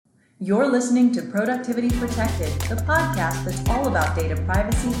You're listening to Productivity Protected, the podcast that's all about data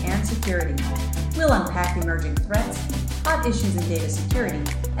privacy and security. We'll unpack emerging threats, hot issues in data security,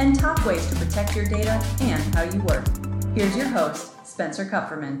 and top ways to protect your data and how you work. Here's your host, Spencer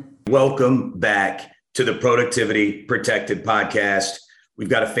Kupferman. Welcome back to the Productivity Protected podcast. We've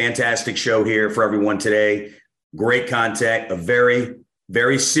got a fantastic show here for everyone today. Great content, a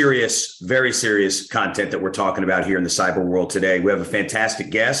very serious content that we're talking about here in the cyber world today. We have a fantastic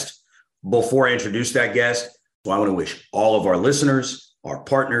guest. Before I introduce that guest, I want to wish all of our listeners, our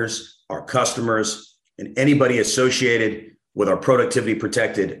partners, our customers, and anybody associated with our Productivity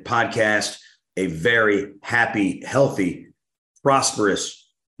Protected podcast a very happy, healthy, prosperous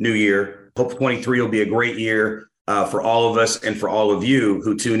new year. Hope 23 will be a great year for all of us and for all of you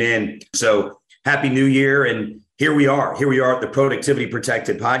who tune in. So happy new year. And here we are at the Productivity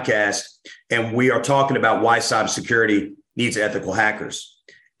Protected podcast, and we are talking about why cybersecurity needs ethical hackers.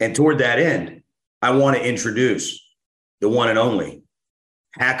 And toward that end, I want to introduce the one and only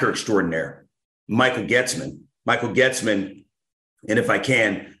hacker extraordinaire, Michael Goetzman. Michael Goetzman, and if I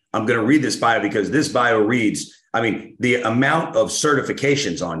can, I'm going to read this bio because this bio reads, the amount of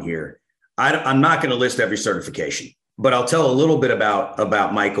certifications on here, I'm not going to list every certification, but I'll tell a little bit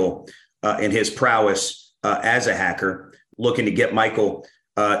about Michael and his prowess as a hacker, looking to get Michael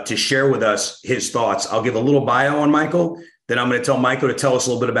to share with us his thoughts. I'll give a little bio on Michael. Then I'm going to tell Michael to tell us a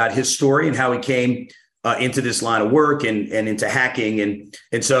little bit about his story and how he came into this line of work and into hacking.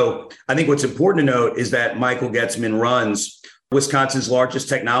 And so I think what's important to note is that Michael Goetzman runs Wisconsin's largest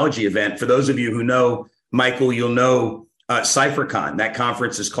technology event. For those of you who know Michael, you'll know CypherCon. That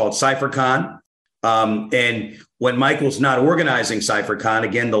conference is called CypherCon. And when Michael's not organizing CypherCon,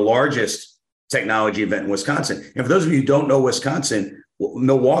 again, the largest technology event in Wisconsin. And for those of you who don't know Wisconsin,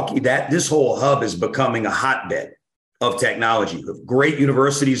 Milwaukee, this whole hub is becoming a hotbed of technology. We have great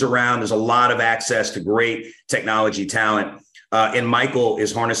universities around. There's a lot of access to great technology talent. And Michael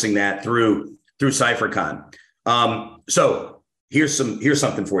is harnessing that through CypherCon. So here's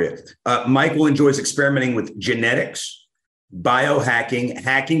something for you. Michael enjoys experimenting with genetics, biohacking,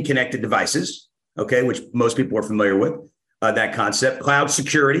 hacking connected devices, which most people are familiar with, that concept, cloud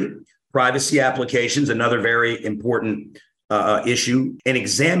security, privacy applications, another very important issue, and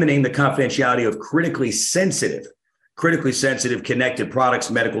examining the confidentiality of critically sensitive connected products,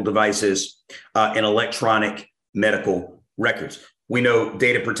 medical devices, and electronic medical records. We know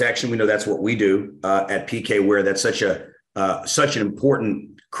data protection. We know that's what we do at PKware. That's such an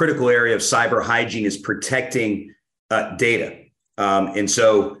important critical area of cyber hygiene is protecting data. And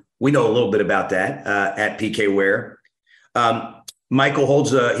so we know a little bit about that at PKware. Michael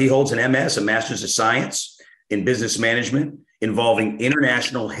holds an MS, a Master's of Science in Business Management, involving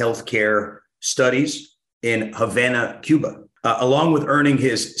international healthcare studies in Havana, Cuba, along with earning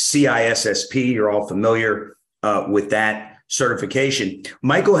his CISSP. You're all familiar with that certification.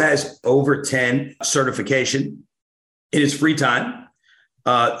 Michael has over 10 certification in his free time.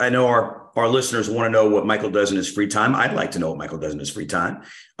 I know our listeners want to know what Michael does in his free time. I'd like to know what Michael does in his free time.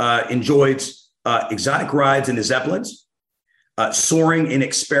 Enjoys exotic rides in the Zeppelins, soaring in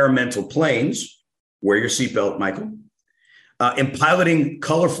experimental planes. Wear your seatbelt, Michael. And piloting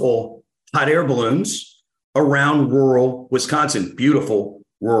colorful hot air balloons around rural Wisconsin, beautiful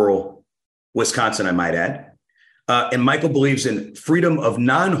rural Wisconsin, I might add. And Michael believes in freedom of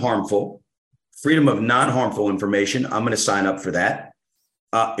non-harmful information. I'm going to sign up for that.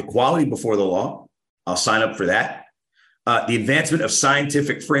 Equality before the law. I'll sign up for that. The advancement of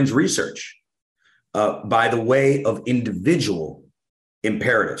scientific fringe research by the way of individual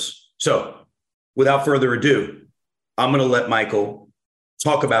imperatives. So without further ado, I'm going to let Michael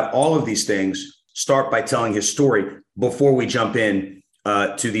talk about all of these things, start by telling his story before we jump in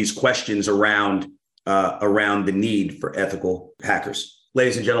to these questions around the need for ethical hackers.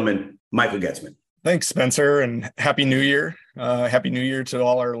 Ladies and gentlemen, Michael Goetzman. Thanks, Spencer, and Happy New Year. Happy New Year to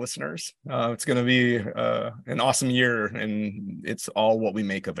all our listeners. It's going to be an awesome year, and it's all what we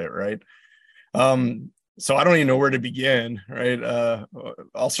make of it, right? So I don't even know where to begin, right?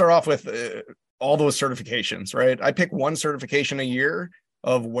 I'll start off with all those certifications, right? I pick one certification a year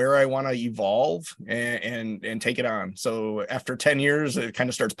of where I want to evolve and take it on. So after 10 years, it kind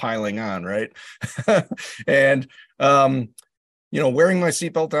of starts piling on, right? And wearing my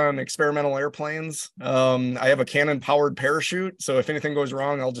seatbelt on experimental airplanes. I have a Canon-powered parachute, so if anything goes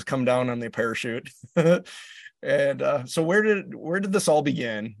wrong, I'll just come down on the parachute. And so where did this all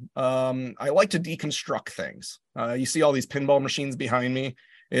begin? I like to deconstruct things. You see all these pinball machines behind me.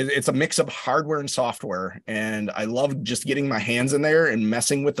 It's a mix of hardware and software, and I love just getting my hands in there and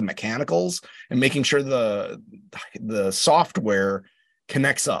messing with the mechanicals and making sure the software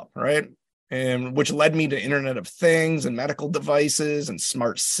connects up, right? And which led me to Internet of Things and medical devices and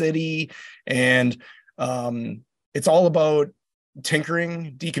smart city. And it's all about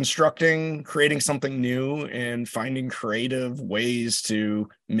tinkering, deconstructing, creating something new, and finding creative ways to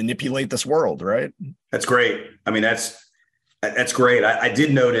manipulate this world, right? That's great. I mean, that's great. I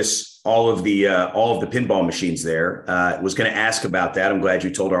did notice all of the pinball machines there. Was going to ask about that. I'm glad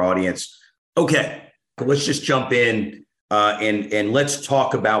you told our audience. Okay, let's just jump in and let's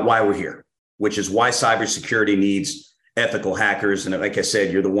talk about why we're here, which is why cybersecurity needs ethical hackers. And like I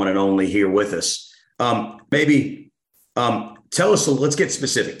said, you're the one and only here with us. Tell us, let's get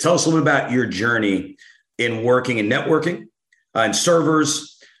specific. Tell us a little bit about your journey in working in networking and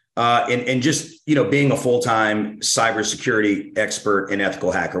servers and just, being a full-time cybersecurity expert and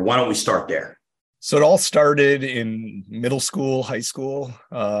ethical hacker. Why don't we start there? So it all started in middle school, high school.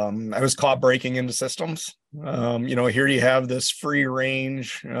 I was caught breaking into systems. Here you have this free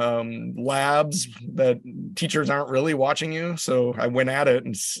range labs that teachers aren't really watching you. So I went at it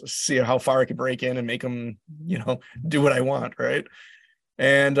and see how far I could break in and make them, do what I want. Right.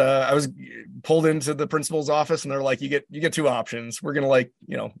 And I was pulled into the principal's office and they're like, you get two options. We're going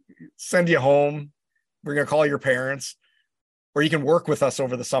to send you home. We're going to call your parents, or you can work with us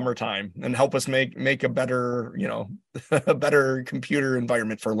over the summertime and help us make a better, a better computer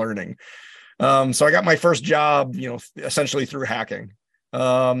environment for learning. So I got my first job, essentially through hacking.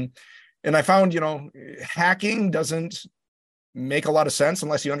 And I found, hacking doesn't make a lot of sense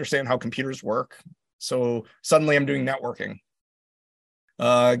unless you understand how computers work. So suddenly I'm doing networking.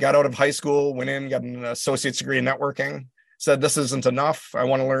 Got out of high school, went in, got an associate's degree in networking, said this isn't enough. I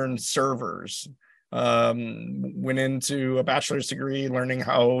want to learn servers. Went into a bachelor's degree learning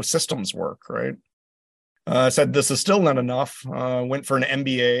how systems work, right? Said this is still not enough. Went for an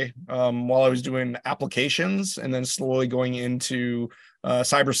MBA while I was doing applications and then slowly going into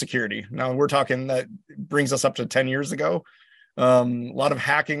cybersecurity. Now we're talking that brings us up to 10 years ago. A lot of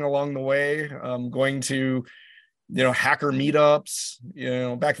hacking along the way, going to hacker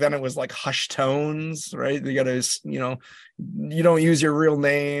meetups. Back then it was like hush tones, right? You got to, you don't use your real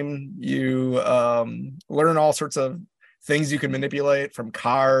name. You learn all sorts of things you can manipulate, from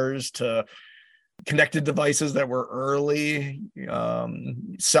cars to connected devices that were early,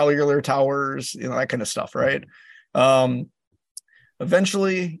 cellular towers, that kind of stuff, right?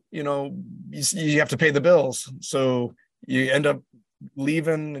 Eventually, you have to pay the bills. So you end up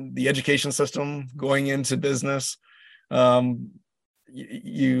leaving the education system, going into business.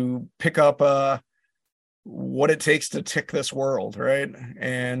 You pick up what it takes to tick this world, right?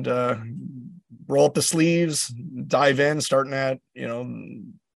 And roll up the sleeves, dive in, starting at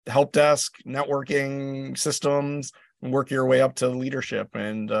help desk, networking systems, and work your way up to leadership.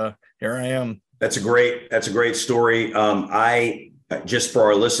 And here I am. That's a great story. I just for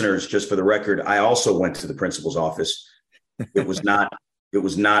our listeners, just for the record, I also went to the principal's office. It was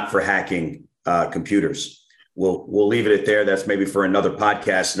not for hacking computers. We'll leave it at there. That's maybe for another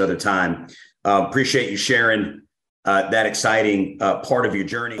podcast, another time. Appreciate you sharing that exciting part of your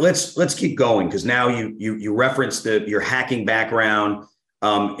journey. Let's keep going, because now you referenced your hacking background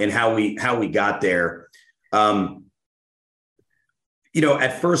and how we got there. At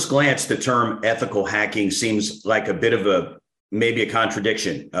first glance, the term ethical hacking seems like a bit of maybe a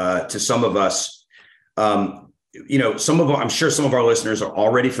contradiction to some of us. I'm sure some of our listeners are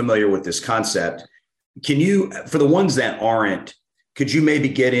already familiar with this concept. Can you, for the ones that aren't, could you maybe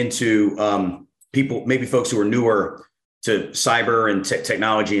get into folks who are newer to cyber and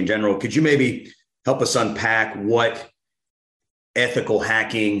technology in general? Could you maybe help us unpack what ethical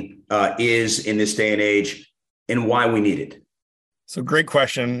hacking is in this day and age and why we need it? So great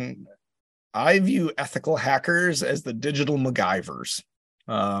question. I view ethical hackers as the digital MacGyvers.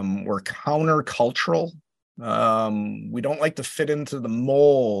 We're countercultural. We don't like to fit into the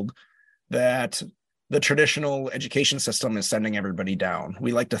mold that the traditional education system is sending everybody down.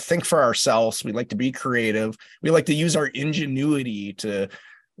 We like to think for ourselves. We like to be creative. We like to use our ingenuity to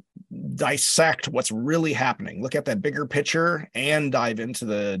dissect what's really happening, look at that bigger picture and dive into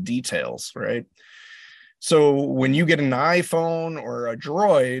the details, right? So when you get an iPhone or a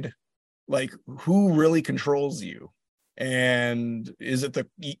Droid, like, who really controls you? And is it the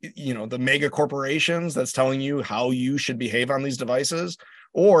mega corporations that's telling you how you should behave on these devices?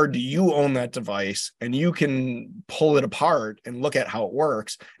 Or do you own that device and you can pull it apart and look at how it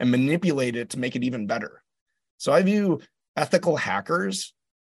works and manipulate it to make it even better? So I view ethical hackers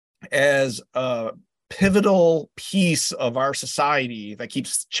as a pivotal piece of our society that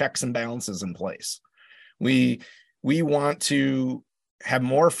keeps checks and balances in place. We want to have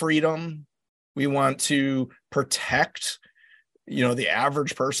more freedom. We want to protect, the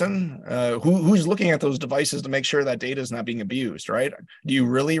average person who's looking at those devices to make sure that data is not being abused, right? Do you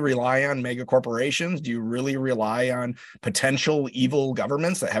really rely on mega corporations? Do you really rely on potential evil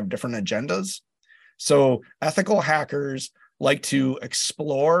governments that have different agendas? So ethical hackers like to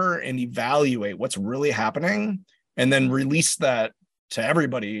explore and evaluate what's really happening and then release that to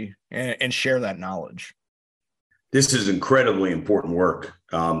everybody and share that knowledge. This is incredibly important work.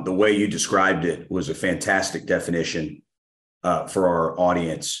 The way you described it was a fantastic definition for our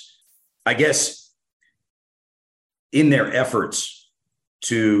audience. I guess in their efforts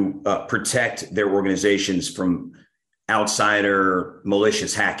to protect their organizations from outsider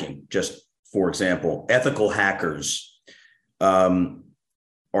malicious hacking, just for example, ethical hackers are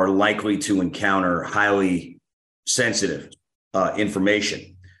likely to encounter highly sensitive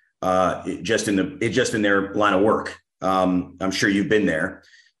information just in their line of work. I'm sure you've been there.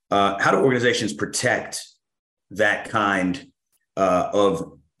 How do organizations protect that kind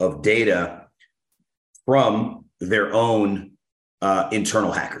of data from their own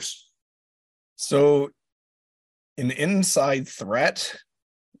internal hackers? So an inside threat,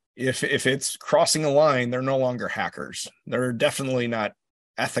 if it's crossing a line, they're no longer hackers. They're definitely not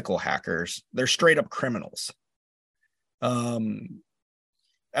ethical hackers. They're straight up criminals.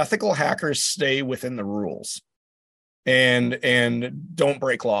 Ethical hackers stay within the rules and don't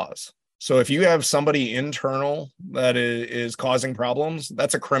break laws. So if you have somebody internal that is causing problems,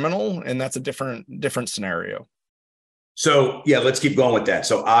 that's a criminal, and that's a different scenario. So yeah, let's keep going with that.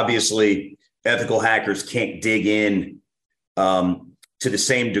 So obviously, ethical hackers can't dig in to the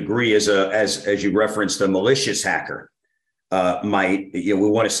same degree as you referenced a malicious hacker might. They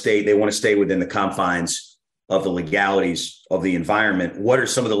want to stay within the confines of the legalities of the environment. What are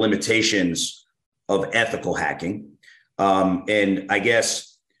some of the limitations of ethical hacking? And I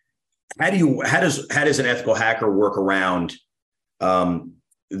guess how does an ethical hacker work around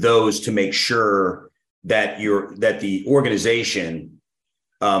those to make sure that the organization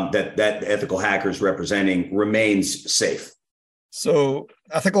that ethical hacker is representing remains safe? So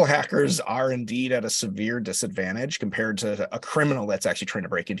ethical hackers are indeed at a severe disadvantage compared to a criminal that's actually trying to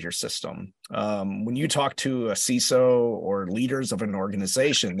break into your system. When you talk to a CISO or leaders of an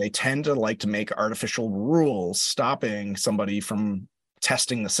organization, they tend to like to make artificial rules stopping somebody from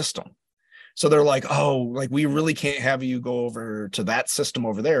testing the system. So they're like, we really can't have you go over to that system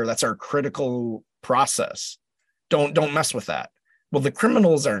over there. That's our critical process. Don't mess with that. Well, the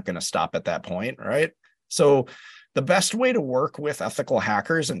criminals aren't going to stop at that point, right? So the best way to work with ethical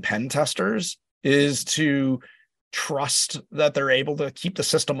hackers and pen testers is to trust that they're able to keep the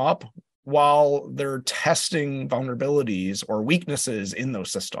system up while they're testing vulnerabilities or weaknesses in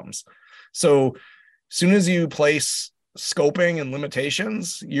those systems. So as soon as you place scoping and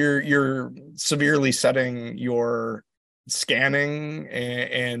limitations, you're severely setting your scanning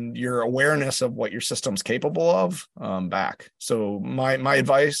and your awareness of what your system's capable of back. So my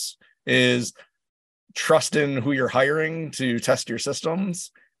advice is trust in who you're hiring to test your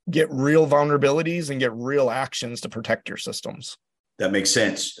systems, get real vulnerabilities, and get real actions to protect your systems. That makes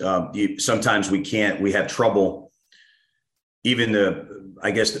sense. Sometimes we have trouble. Even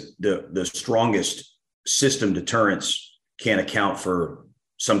the strongest system deterrents can't account for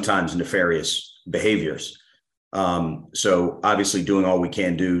sometimes nefarious behaviors. So obviously doing all we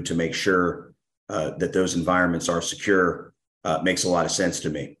can do to make sure that those environments are secure makes a lot of sense to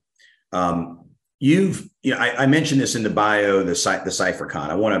me. I mentioned this in the bio, the CypherCon.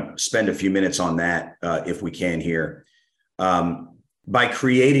 I want to spend a few minutes on that if we can here. By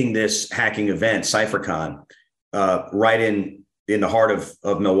creating this hacking event, CypherCon, right in the heart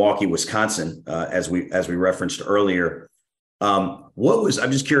of Milwaukee, Wisconsin, as we referenced earlier, I'm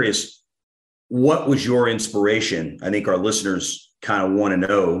just curious, what was your inspiration? I think our listeners kind of want to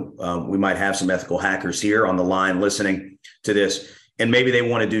know. We might have some ethical hackers here on the line listening to this, and maybe they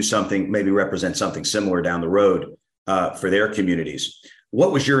want to do something, maybe represent something similar down the road for their communities.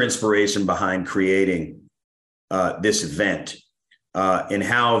 What was your inspiration behind creating this event? And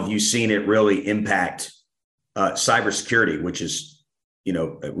how have you seen it really impact cybersecurity, which is,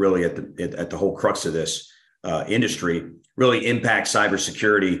 really at the whole crux of this industry, really impact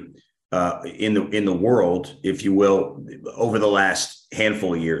cybersecurity in the world, if you will, over the last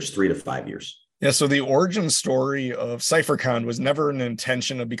handful of years, 3 to 5 years? Yeah, so the origin story of CypherCon was never an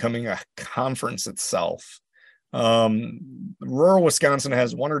intention of becoming a conference itself. Rural Wisconsin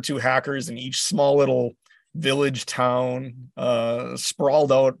has 1 or 2 hackers in each small little village town,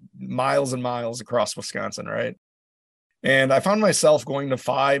 sprawled out miles and miles across Wisconsin, right? And I found myself going to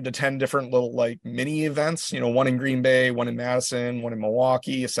 5 to 10 different little like mini events, one in Green Bay, one in Madison, one in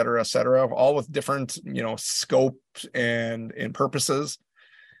Milwaukee, et cetera, all with different, scopes and purposes.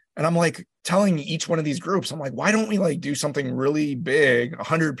 And I'm like telling each one of these groups, I'm like, why don't we like do something really big,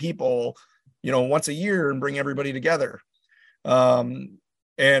 100 people, once a year and bring everybody together? And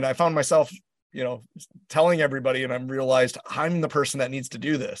I found myself, telling everybody, and I realized I'm the person that needs to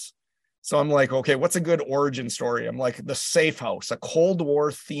do this. So I'm like, okay, what's a good origin story? I'm like, the Safe House, a Cold War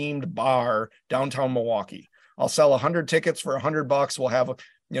themed bar downtown Milwaukee. I'll sell 100 tickets for $100. We'll have,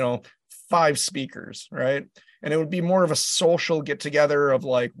 5 speakers, right? And it would be more of a social get together of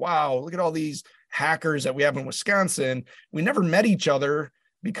like, wow, look at all these hackers that we have in Wisconsin. We never met each other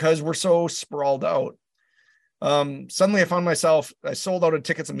because we're so sprawled out. Suddenly I found myself, I sold out of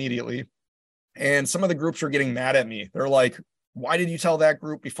tickets immediately. And some of the groups were getting mad at me. They're like, why did you tell that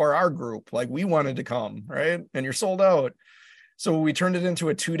group before our group? Like, we wanted to come, right? And you're sold out. So we turned it into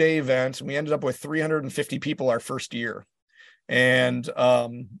a 2-day event, and we ended up with 350 people our first year. And,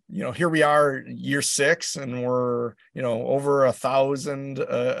 here we are year 6, and we're, over 1,000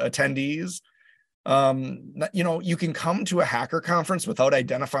 attendees. You can come to a hacker conference without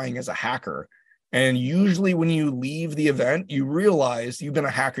identifying as a hacker. And usually when you leave the event, you realize you've been a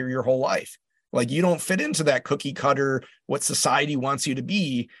hacker your whole life. Like, you don't fit into that cookie cutter, what society wants you to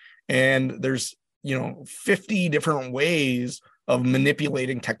be. And there's, 50 different ways of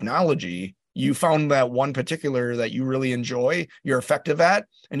manipulating technology. You found that one particular that you really enjoy, you're effective at,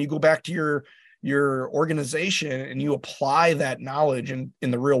 and you go back to your organization and you apply that knowledge in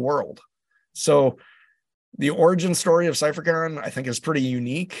the real world. So the origin story of CypherCon, I think, is pretty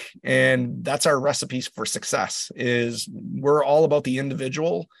unique. And that's our recipes for success. Is we're all about the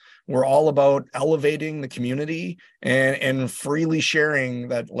individual. We're all about elevating the community and freely sharing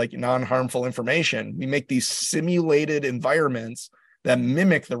that like non-harmful information. We make these simulated environments that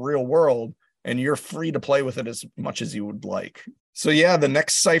mimic the real world, and you're free to play with it as much as you would like. So yeah, the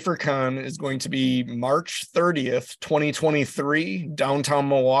next CypherCon is going to be March 30th, 2023, downtown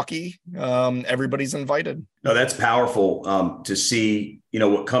Milwaukee. Everybody's invited. No, that's powerful to see,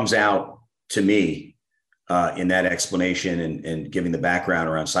 what comes out to me in that explanation and giving the background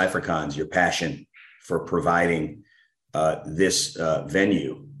around CypherCons, your passion for providing this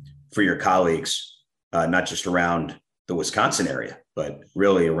venue for your colleagues, not just around the Wisconsin area, but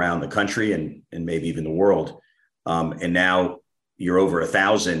really around the country and maybe even the world. And now you're over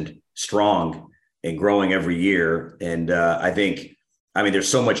 1,000 strong and growing every year. And there's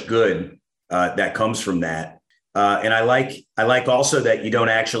so much good that comes from that. And I like also that you don't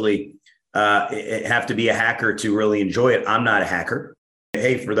actually have to be a hacker to really enjoy it. I'm not a hacker.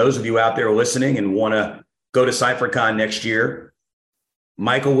 Hey, for those of you out there listening and want to go to CypherCon next year,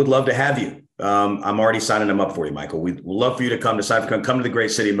 Michael would love to have you. I'm already signing them up for you, Michael. We'd love for you to come to CypherCon, come to the great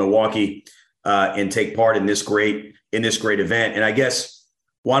city of Milwaukee, and take part in this great event. And I guess,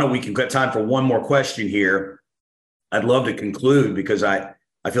 why don't we get time for one more question here? I'd love to conclude because I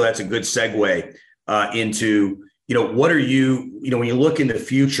feel that's a good segue into, what are you, when you look in the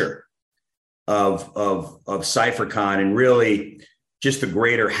future of CypherCon and really just the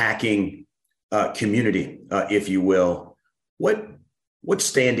greater hacking community, if you will, what's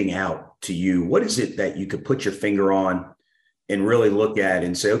standing out to you? What is it that you could put your finger on and really look at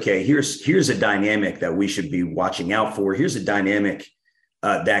and say, okay, here's a dynamic that we should be watching out for. Here's a dynamic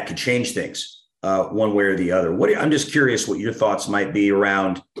that could change things one way or the other. I'm just curious what your thoughts might be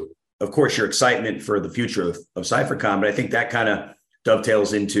around, of course, your excitement for the future of CypherCon, but I think that kind of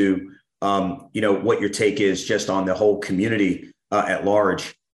dovetails into what your take is just on the whole community at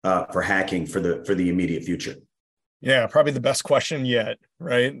large for hacking for the immediate future. Yeah, probably the best question yet,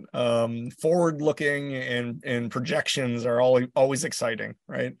 right? Forward-looking and projections are always exciting,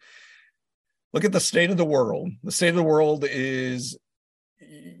 right? Look at the state of the world. The state of the world is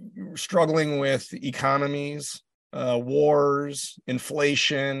struggling with economies, wars,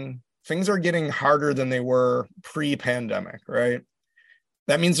 inflation. Things are getting harder than they were pre-pandemic, right?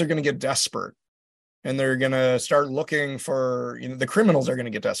 That means they're going to get desperate. And they're going to start looking for, the criminals are going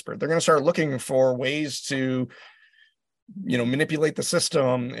to get desperate. They're going to start looking for ways to manipulate the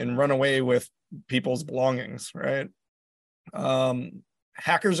system and run away with people's belongings, right?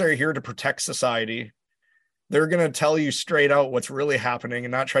 Hackers are here to protect society. They're going to tell you straight out what's really happening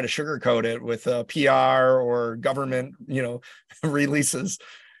and not try to sugarcoat it with PR or government, releases.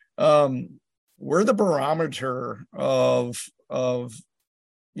 We're the barometer of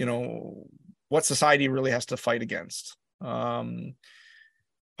what society really has to fight against. However,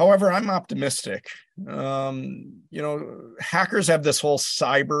 I'm optimistic. Hackers have this whole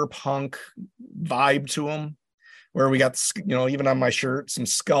cyberpunk vibe to them. where we got, even on my shirt, some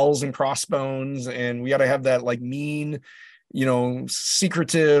skulls and crossbones, and we got to have that like mean,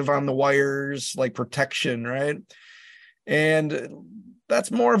 secretive on the wires, like protection, right? And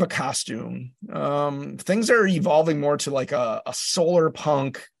that's more of a costume. Things are evolving more to like a solar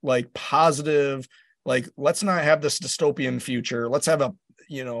punk, like positive, like let's not have this dystopian future. Let's have a,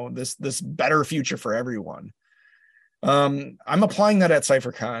 this better future for everyone. I'm applying that at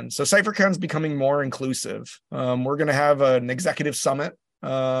CypherCon. So CypherCon is becoming more inclusive. We're going to have an executive summit.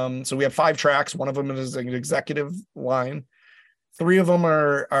 So we have 5 tracks. One of them is an executive line. 3 of them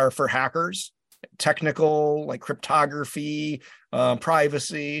are for hackers, technical, like cryptography,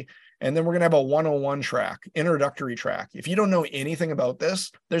 privacy. And then we're going to have a 101 track, introductory track. If you don't know anything about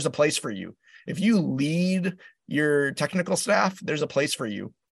this, there's a place for you. If you lead your technical staff, there's a place for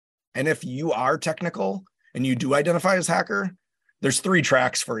you. And if you are technical and you do identify as hacker, there's 3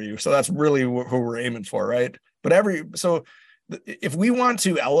 tracks for you. So that's really who we're aiming for, right? But if we want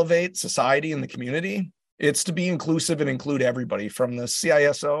to elevate society and the community, it's to be inclusive and include everybody from the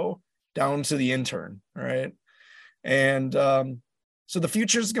CISO down to the intern, right? And so the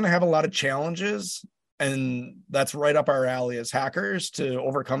future is going to have a lot of challenges, and that's right up our alley as hackers to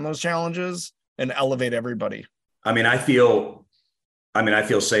overcome those challenges and elevate everybody. I feel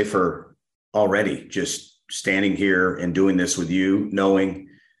safer already just standing here and doing this with you, knowing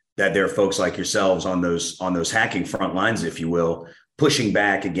that there are folks like yourselves on those hacking front lines, if you will, pushing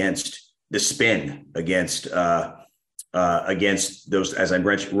back against the spin, against those, as I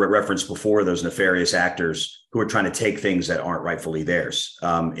referenced before, those nefarious actors who are trying to take things that aren't rightfully theirs,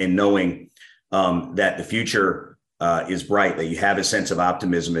 and knowing that the future is bright, that you have a sense of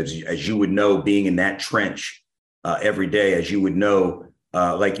optimism, as you would know, being in that trench every day, as you would know,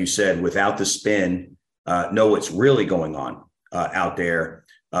 like you said, without the spin, know what's really going on out there,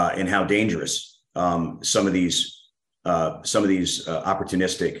 and how dangerous some of these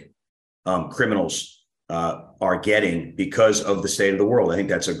opportunistic criminals are getting because of the state of the world. I think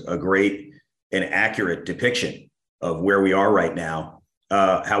that's a great and accurate depiction of where we are right now.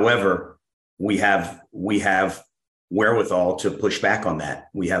 However, we have wherewithal to push back on that.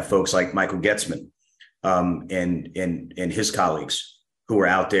 We have folks like Michael Goetzman and his colleagues who are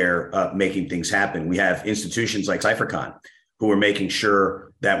out there making things happen. We have institutions like CypherCon who are making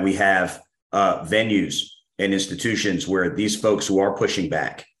sure that we have venues and institutions where these folks who are pushing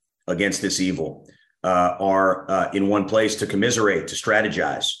back against this evil are in one place to commiserate, to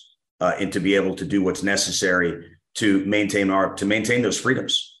strategize, and to be able to do what's necessary to maintain those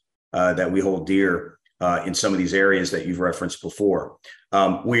freedoms that we hold dear in some of these areas that you've referenced before.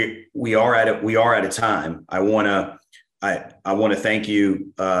 We are at a time. I want to thank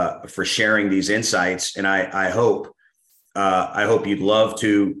you for sharing these insights, and I hope you'd love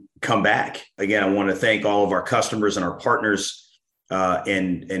to come back again. I want to thank all of our customers and our partners,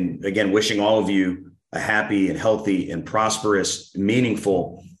 and again, wishing all of you a happy and healthy and prosperous,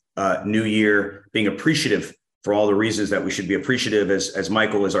 meaningful new year, being appreciative for all the reasons that we should be appreciative. As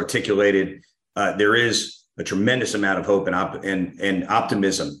Michael has articulated, there is a tremendous amount of hope and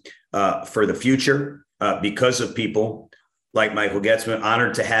optimism for the future because of people like Michael Goetzman.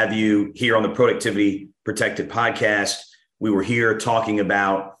 Honored to have you here on the Productivity Protected podcast. We were here talking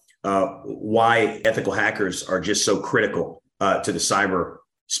about why ethical hackers are just so critical to the cyber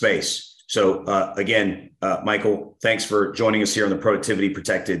space. So again, Michael, thanks for joining us here on the Productivity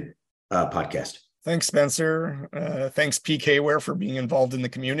Protected podcast. Thanks, Spencer. Thanks, PKware, for being involved in the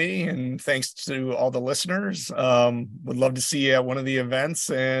community. And thanks to all the listeners. Would love to see you at one of the events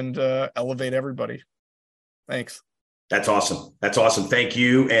and elevate everybody. Thanks. That's awesome. Thank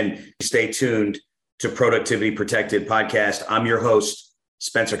you. And stay tuned to Productivity Protected podcast. I'm your host,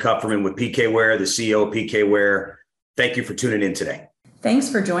 Spencer Kupferman with PKware, the CEO of PKware. Thank you for tuning in today. Thanks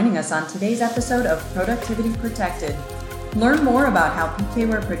for joining us on today's episode of Productivity Protected. Learn more about how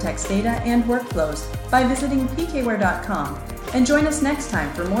PKware protects data and workflows by visiting pkware.com, and join us next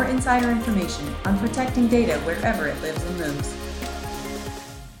time for more insider information on protecting data wherever it lives and moves.